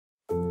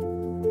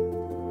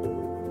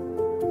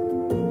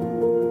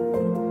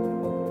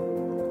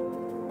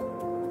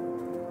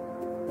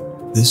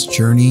This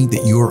journey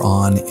that you are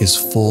on is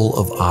full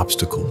of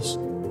obstacles.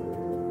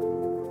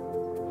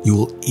 You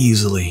will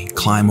easily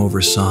climb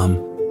over some.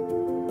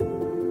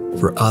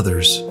 For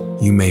others,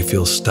 you may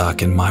feel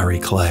stuck in miry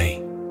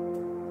clay.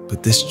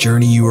 But this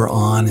journey you are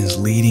on is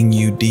leading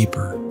you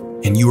deeper,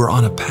 and you are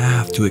on a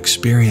path to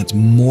experience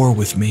more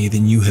with me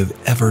than you have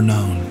ever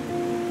known.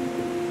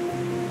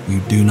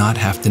 You do not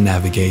have to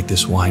navigate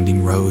this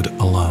winding road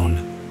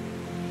alone.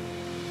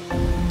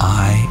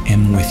 I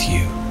am with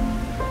you.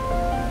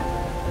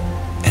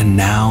 And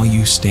now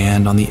you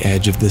stand on the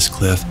edge of this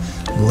cliff,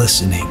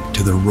 listening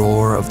to the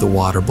roar of the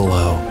water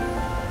below.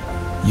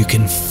 You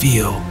can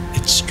feel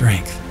its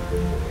strength.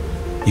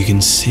 You can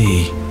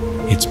see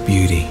its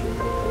beauty.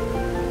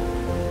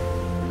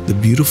 The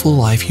beautiful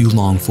life you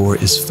long for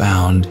is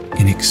found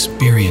in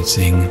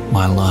experiencing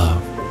my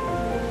love.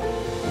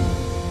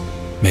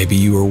 Maybe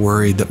you are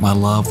worried that my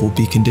love will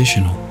be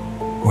conditional,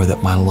 or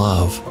that my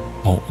love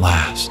won't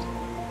last.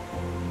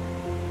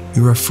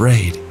 You're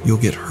afraid you'll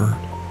get hurt,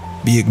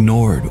 be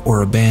ignored,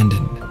 or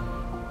abandoned.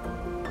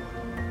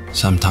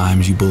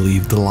 Sometimes you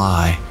believe the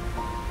lie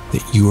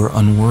that you are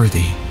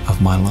unworthy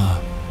of my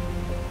love,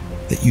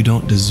 that you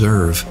don't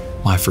deserve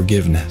my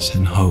forgiveness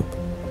and hope.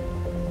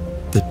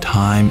 The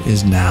time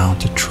is now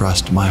to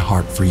trust my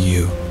heart for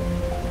you.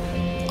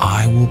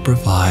 I will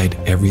provide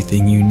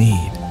everything you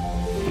need.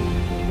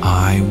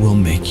 I will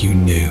make you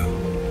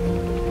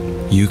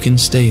new. You can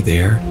stay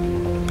there,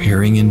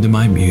 peering into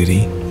my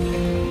beauty,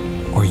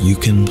 or you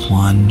can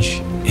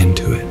plunge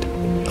into it,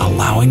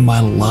 allowing my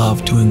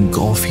love to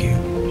engulf you,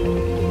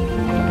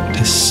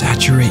 to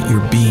saturate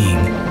your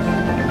being,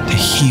 to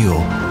heal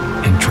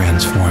and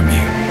transform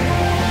you.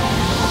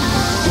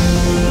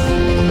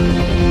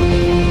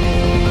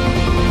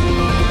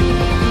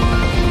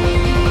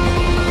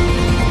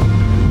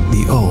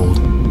 The old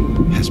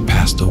has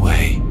passed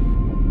away.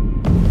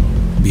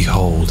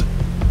 Behold,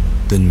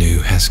 the new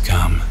has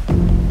come.